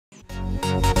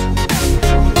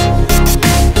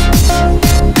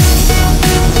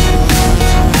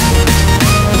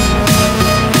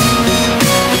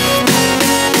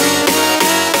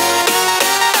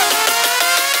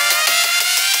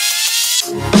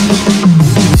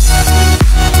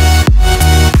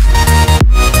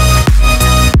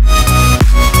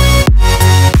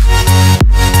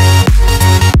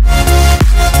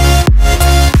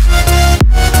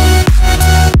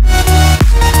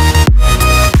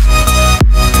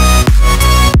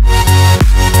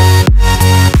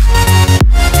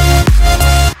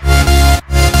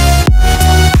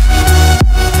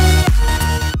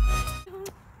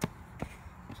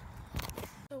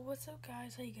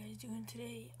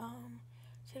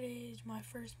Today is my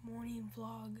first morning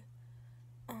vlog.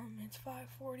 It's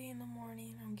 5:40 in the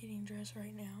morning. I'm getting dressed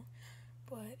right now.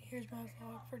 But here's my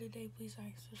vlog for today. Please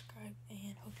like, subscribe,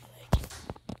 and hope you like it.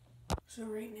 So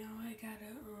right now I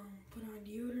gotta put on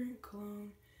deodorant,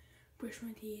 cologne, brush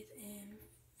my teeth, and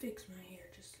fix my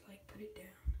hair. Just like put it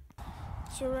down.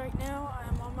 So right now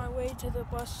I'm on my way to the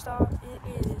bus stop.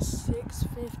 It is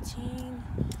 6:15.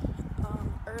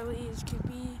 Early as could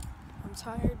be. I'm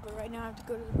tired, but right now I have to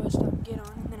go to the bus stop, get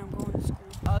on, and then I'm going to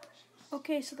school.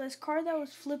 Okay, so this car that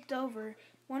was flipped over,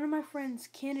 one of my friends,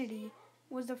 Kennedy,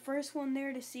 was the first one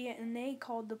there to see it, and they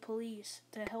called the police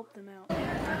to help them out. Oh,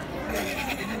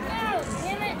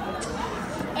 damn it.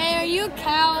 Hey, are you a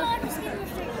cow?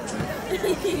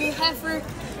 You heifer.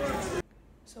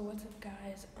 So what's up,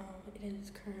 guys? It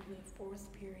is currently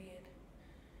 4th period.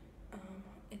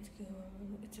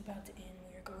 It's about to end.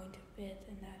 We are going to 5th,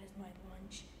 and that is my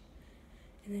lunch.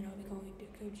 And then I'll be going to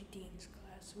Coach Dean's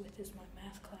class, which is my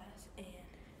math class,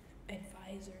 and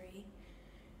advisory,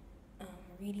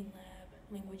 reading lab,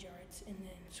 language arts, and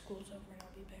then school's over, and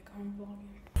I'll be back home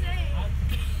vlogging.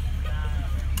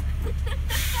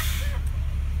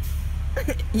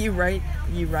 You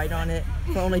write on it.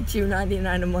 For only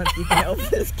 $2.99 a month, you can help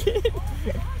this kid.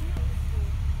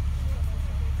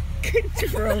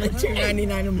 For only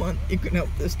 $2.99 a month, you can help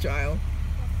this child.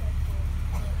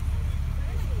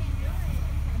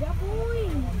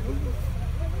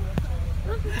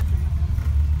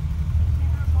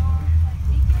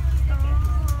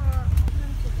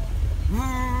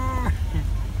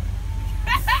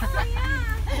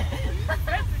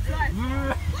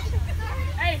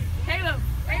 Hey, Caleb.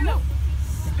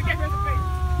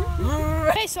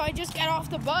 Hey, so I just got off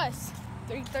the bus,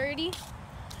 3:30.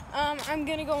 I'm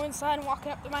gonna go inside and walk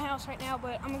up to my house right now,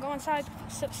 but I'm gonna go inside,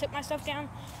 sit my stuff down,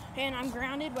 and I'm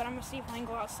grounded, but I'm gonna see if I can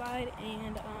go outside,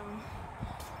 and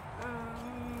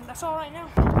that's all right now.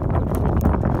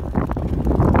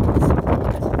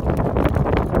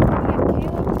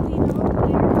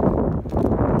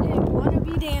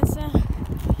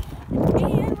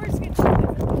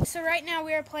 So right now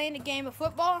we are playing a game of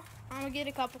football. I'm gonna get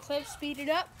a couple clips, speed it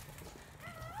up.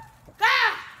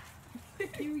 Ah!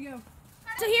 Here we go.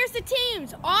 So here's the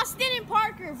teams: Austin and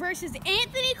Parker versus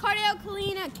Anthony, Cardell,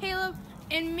 Kalina, Caleb,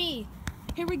 and me.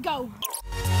 Here we go.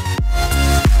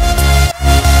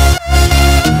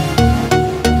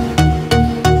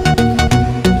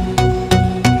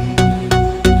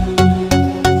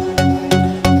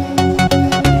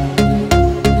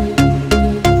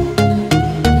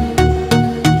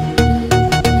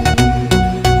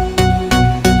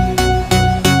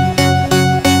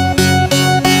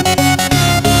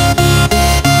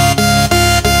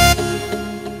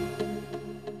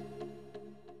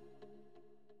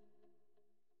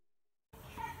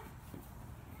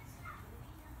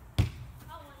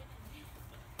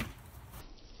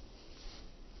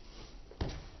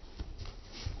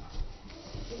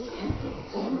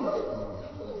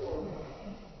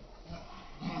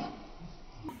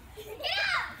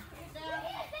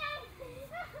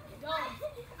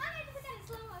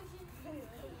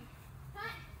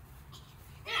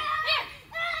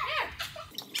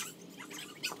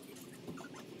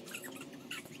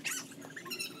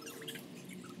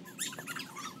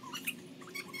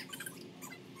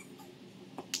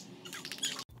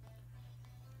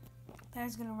 That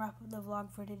is going to wrap up the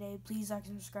vlog for today. Please like,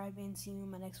 subscribe, and see you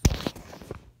in my next vlog.